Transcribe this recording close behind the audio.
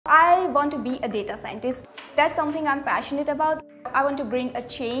want to be a data scientist. That's something I'm passionate about. I want to bring a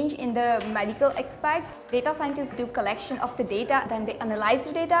change in the medical aspects. Data scientists do collection of the data, then they analyze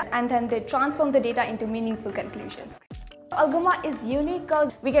the data, and then they transform the data into meaningful conclusions. Algoma is unique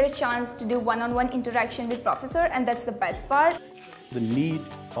because we get a chance to do one-on-one interaction with professor, and that's the best part. The need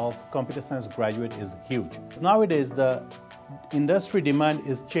of computer science graduate is huge. Nowadays, the industry demand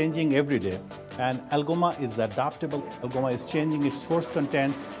is changing every day, and Algoma is adaptable. Algoma is changing its course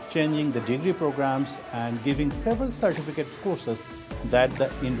content, changing the degree programs, and giving several certificate courses that the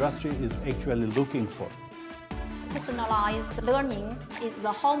industry is actually looking for. Personalized learning is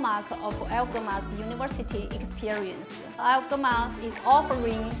the hallmark of Algoma's university experience. Algoma is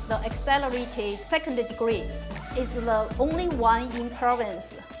offering the accelerated second degree. It's the only one in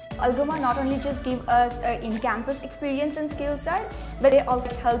province. Algoma not only just give us an in-campus experience and skill set, but they also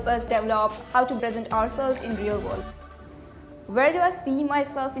help us develop how to present ourselves in real world. Where do I see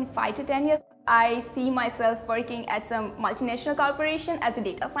myself in 5 to 10 years? I see myself working at some multinational corporation as a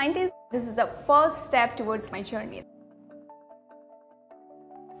data scientist. This is the first step towards my journey.